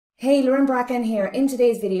Hey, Lauren Bracken here. In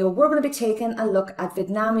today's video, we're going to be taking a look at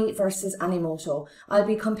Vidnami versus Animoto. I'll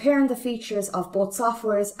be comparing the features of both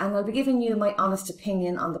softwares and I'll be giving you my honest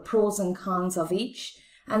opinion on the pros and cons of each.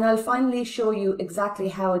 And I'll finally show you exactly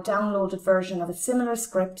how a downloaded version of a similar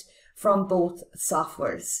script from both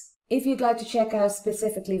softwares. If you'd like to check out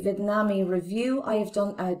specifically Vidnami review, I have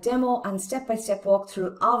done a demo and step-by-step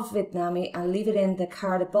walkthrough of Vidnami. I'll leave it in the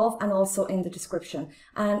card above and also in the description.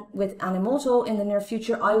 And with Animoto in the near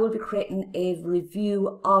future, I will be creating a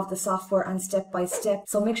review of the software and step-by-step.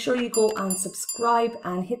 So make sure you go and subscribe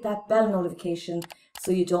and hit that bell notification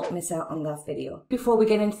so you don't miss out on that video. Before we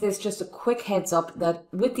get into this, just a quick heads up that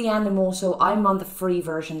with the Animoto, I'm on the free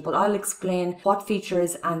version, but I'll explain what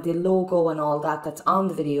features and the logo and all that that's on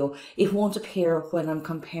the video. It won't appear when I'm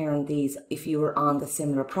comparing these if you were on the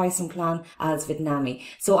similar pricing plan as Vidnami.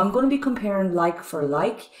 So I'm going to be comparing like for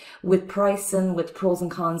like with pricing, with pros and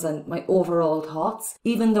cons and my overall thoughts,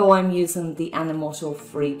 even though I'm using the Animoto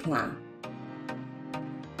free plan.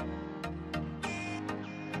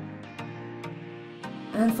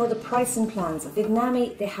 And for the pricing plans,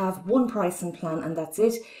 Vidnami, they have one pricing plan and that's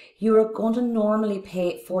it. You're going to normally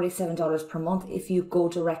pay $47 per month if you go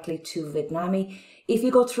directly to Vidnami. If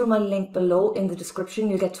you go through my link below in the description,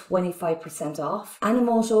 you'll get 25% off.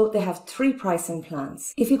 Animoto, they have three pricing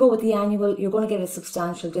plans. If you go with the annual, you're going to get a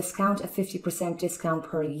substantial discount, a 50% discount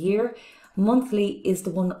per year. Monthly is the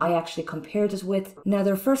one I actually compared it with. Now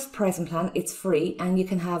their first pricing plan, it's free and you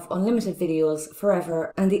can have unlimited videos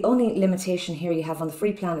forever, and the only limitation here you have on the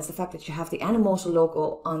free plan is the fact that you have the Animoto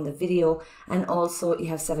logo on the video and also you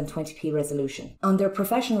have 720p resolution. On their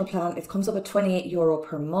professional plan, it comes up at €28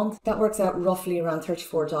 per month. That works out roughly around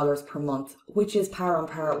 $34 per month, which is par on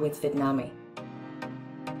par with Vidnami.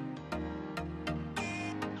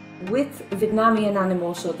 With Vidnami and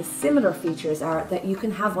Animoto, the similar features are that you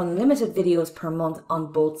can have unlimited videos per month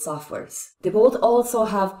on both softwares. They both also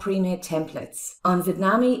have pre-made templates. On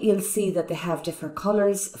Vidnami, you'll see that they have different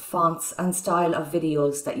colors, fonts, and style of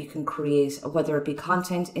videos that you can create, whether it be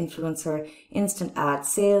content, influencer, instant ad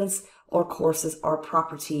sales, or courses or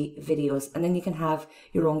property videos, and then you can have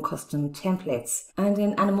your own custom templates. And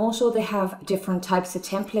in Animoto, they have different types of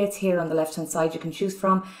templates here on the left hand side you can choose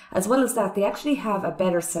from. As well as that, they actually have a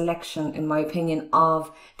better selection, in my opinion,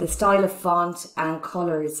 of the style of font and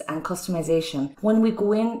colors and customization. When we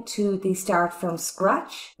go into the start from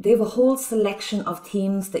scratch, they have a whole selection of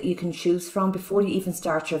themes that you can choose from before you even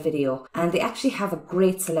start your video, and they actually have a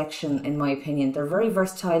great selection, in my opinion. They're very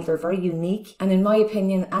versatile, they're very unique, and in my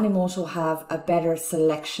opinion, Animoto have a better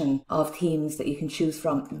selection of themes that you can choose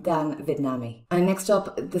from than Vidnami. And next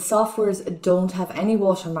up, the softwares don't have any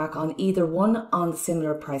watermark on either one on the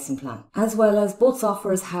similar pricing plan. As well as both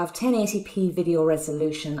softwares have 1080p video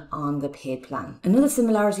resolution on the paid plan. Another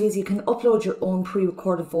similarity is you can upload your own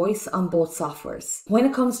pre-recorded voice on both softwares. When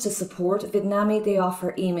it comes to support, Vidnami, they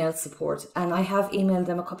offer email support, and I have emailed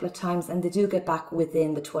them a couple of times and they do get back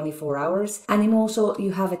within the 24 hours. Animoto,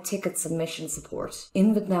 you have a ticket submission support.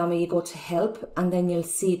 In Vidnami, go to help and then you'll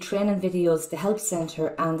see training videos, the help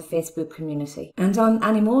center and the Facebook community. And on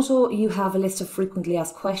Animoto, you have a list of frequently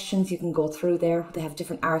asked questions you can go through there. They have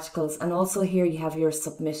different articles, and also here you have your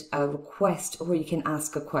submit a request where you can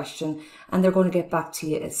ask a question and they're going to get back to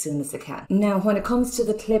you as soon as they can. Now when it comes to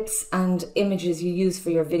the clips and images you use for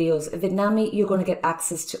your videos, Vidnami, you're going to get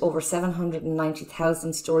access to over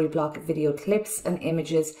 790,000 Storyblock video clips and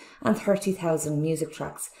images and 30,000 music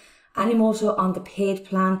tracks. Animoto, on the paid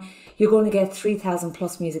plan, you're going to get 3,000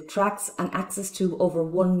 plus music tracks and access to over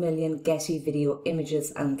 1 million Getty video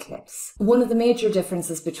images and clips. One of the major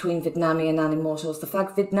differences between Vidnami and Animoto is the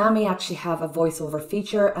fact Vidnami actually have a voiceover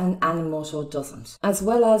feature and Animoto doesn't. As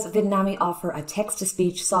well as Vidnami offer a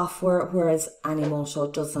text-to-speech software, whereas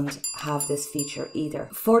Animoto doesn't have this feature either.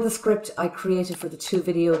 For the script I created for the two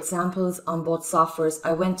video examples on both softwares,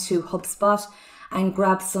 I went to HubSpot and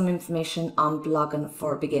grab some information on blogging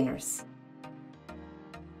for beginners.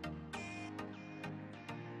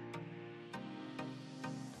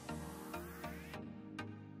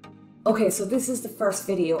 Okay, so this is the first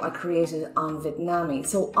video I created on Vidnami.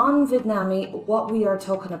 So on Vidnami, what we are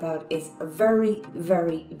talking about is very,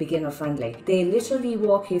 very beginner friendly. They literally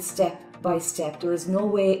walk you step by step. There is no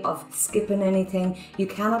way of skipping anything. You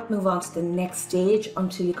cannot move on to the next stage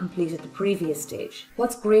until you completed the previous stage.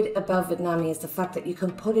 What's great about Vidnami is the fact that you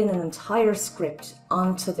can put in an entire script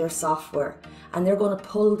onto their software and they're going to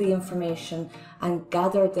pull the information and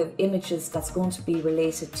gather the images that's going to be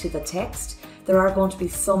related to the text. There are going to be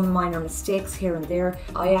some minor mistakes here and there.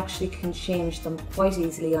 I actually can change them quite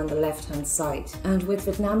easily on the left hand side. And with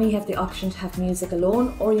Vidnami you have the option to have music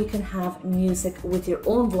alone, or you can have music with your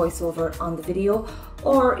own voiceover on the video,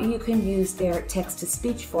 or you can use their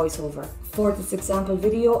text-to-speech voiceover. For this example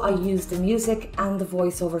video, I used the music and the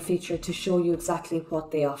voiceover feature to show you exactly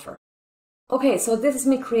what they offer. Okay, so this is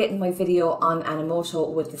me creating my video on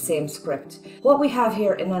Animoto with the same script. What we have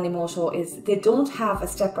here in Animoto is they don't have a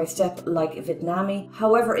step-by-step like Vidnami.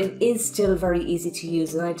 However, it is still very easy to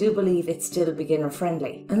use, and I do believe it's still beginner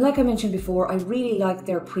friendly. And like I mentioned before, I really like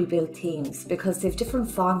their pre-built themes because they have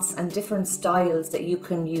different fonts and different styles that you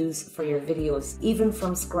can use for your videos, even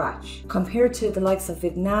from scratch. Compared to the likes of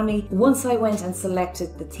Vidnami, once I went and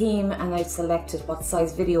selected the theme and I selected what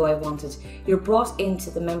size video I wanted, you're brought into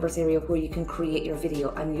the members area where you can create your video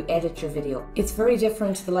and you edit your video. It's very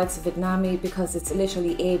different to the likes of Vidnami because it's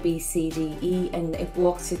literally A, B, C, D, E, and it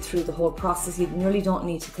walks you through the whole process. You really don't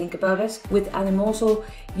need to think about it. With Animoto,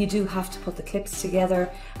 you do have to put the clips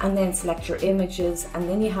together and then select your images, and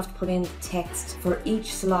then you have to put in text for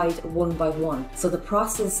each slide one by one. So the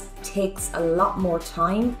process takes a lot more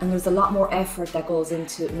time and there's a lot more effort that goes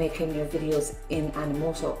into making your videos in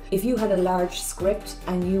Animoto. If you had a large script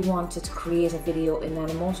and you wanted to create a video in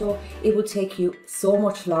Animoto, it would take you so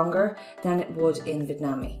much longer than it would in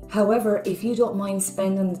Vidnami. However, if you don't mind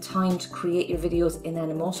spending the time to create your videos in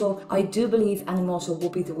Animoto, I do believe Animoto will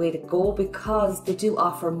be the way to go because they do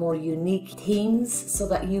offer more unique themes so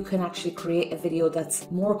that you can actually create a video that's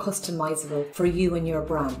more customizable for you and your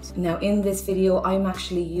brand. Now in this video, I'm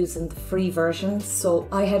actually using the free version, so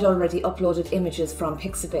I had already uploaded images from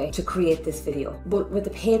Pixabay to create this video. But with the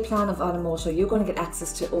paid plan of Animoto, you're going to get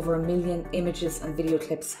access to over 1 million images and video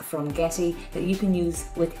clips from Getty that you can use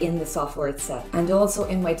within the software itself. And also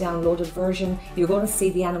in my downloaded version, you're going to see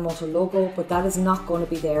the Animoto logo, but that is not going to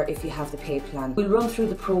be there if you have the paid plan. We'll run through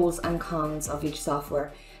the pros and cons of each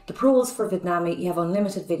software. The pros for Vidnami, you have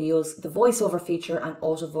unlimited videos, the voiceover feature and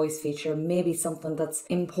auto voice feature may be something that's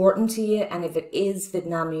important to you, and if it is,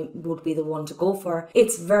 Vidnami would be the one to go for.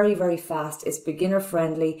 It's very, very fast, it's beginner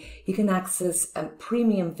friendly, you can access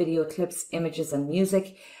premium video clips, images and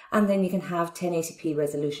music, and then you can have 1080p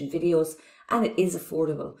resolution videos, and it is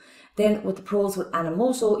affordable. Then with the pros with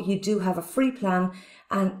Animoto, you do have a free plan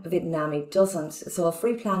and Vidnami doesn't. So a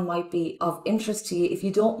free plan might be of interest to you if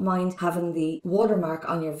you don't mind having the watermark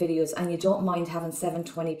on your videos and you don't mind having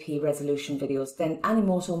 720p resolution videos, then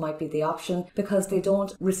Animoto might be the option because they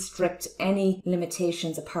don't restrict any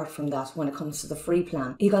limitations apart from that when it comes to the free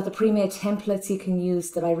plan. You got the pre-made templates you can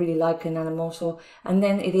use that I really like in Animoto, and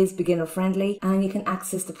then it is beginner friendly and you can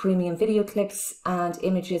access the premium video clips and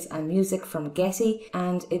images and music from Getty,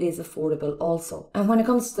 and it is affordable also. And when it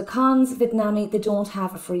comes to the cons, Vidnami, they don't have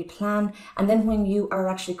a free plan, and then when you are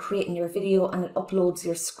actually creating your video and it uploads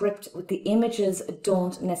your script, with the images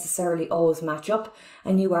don't necessarily always match up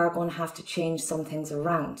and you are going to have to change some things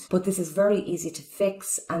around. But this is very easy to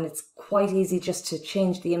fix and it's quite easy just to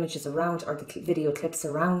change the images around or the video clips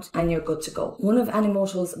around and you're good to go. One of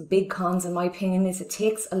Animoto's big cons in my opinion is it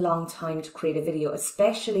takes a long time to create a video,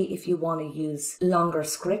 especially if you want to use longer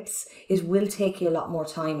scripts. It will take you a lot more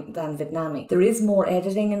time than Vidnami. There is more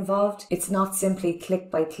editing involved. It's not simply click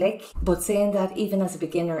by click, but saying that, even as a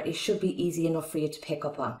beginner, it should be easy enough for you to pick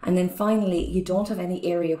up on. And then finally, you don't have any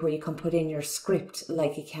area where you can put in your script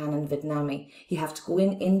like you can in Vidnami. You have to go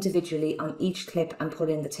in individually on each clip and put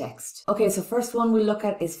in the text. Okay, so first one we'll look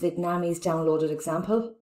at is Vidnami's downloaded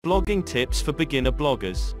example. Blogging tips for beginner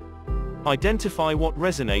bloggers. Identify what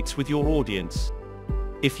resonates with your audience.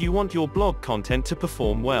 If you want your blog content to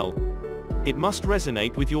perform well, it must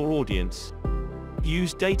resonate with your audience.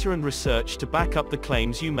 Use data and research to back up the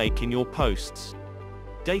claims you make in your posts.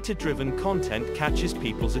 Data-driven content catches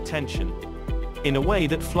people's attention in a way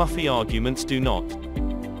that fluffy arguments do not.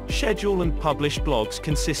 Schedule and publish blogs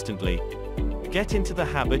consistently. Get into the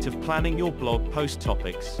habit of planning your blog post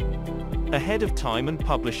topics ahead of time and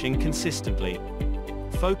publishing consistently.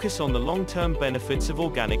 Focus on the long-term benefits of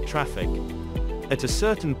organic traffic. At a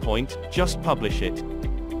certain point, just publish it.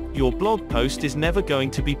 Your blog post is never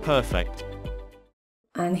going to be perfect.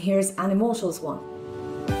 And here's Animoto's one.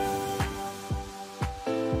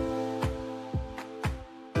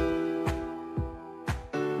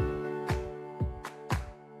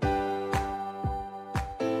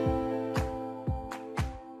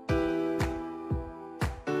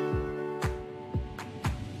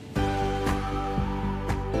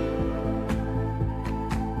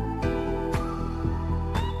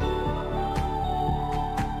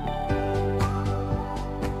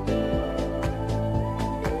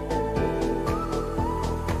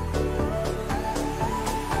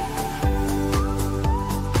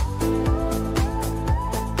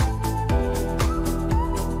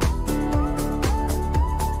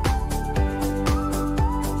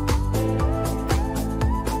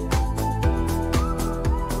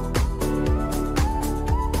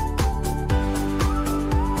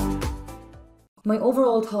 My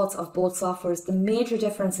overall thoughts of both softwares, the major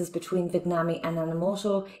differences between Vidnami and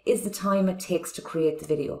Animoto is the time it takes to create the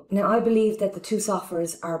video. Now, I believe that the two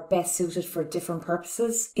softwares are best suited for different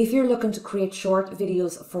purposes. If you're looking to create short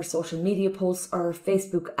videos for social media posts or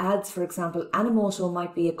Facebook ads, for example, Animoto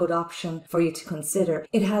might be a good option for you to consider.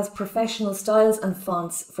 It has professional styles and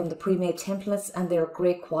fonts from the pre-made templates, and they're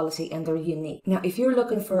great quality and they're unique. Now, if you're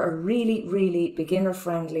looking for a really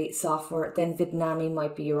beginner-friendly software, then Vidnami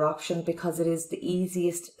might be your option because it is the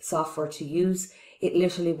easiest software to use. It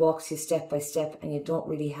literally walks you step by step and you don't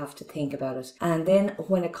really have to think about it. And then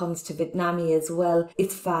when it comes to Vidnami as well,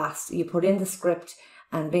 it's fast. You put in the script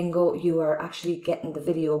and bingo, you are actually getting the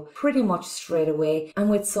video pretty much straight away. And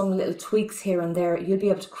with some little tweaks here and there, you'll be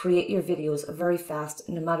able to create your videos very fast,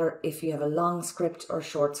 no matter if you have a long script or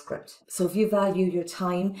short script. So if you value your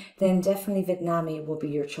time, then definitely Vidnami will be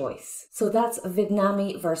your choice. So that's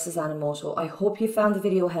Vidnami versus Animoto. I hope you found the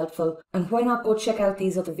video helpful, and why not go check out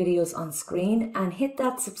these other videos on screen and hit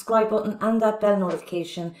that subscribe button and that bell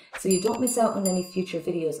notification so you don't miss out on any future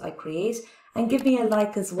videos I create. And give me a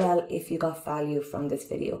like as well if you got value from this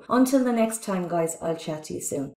video. Until the next time, guys, I'll chat to you soon.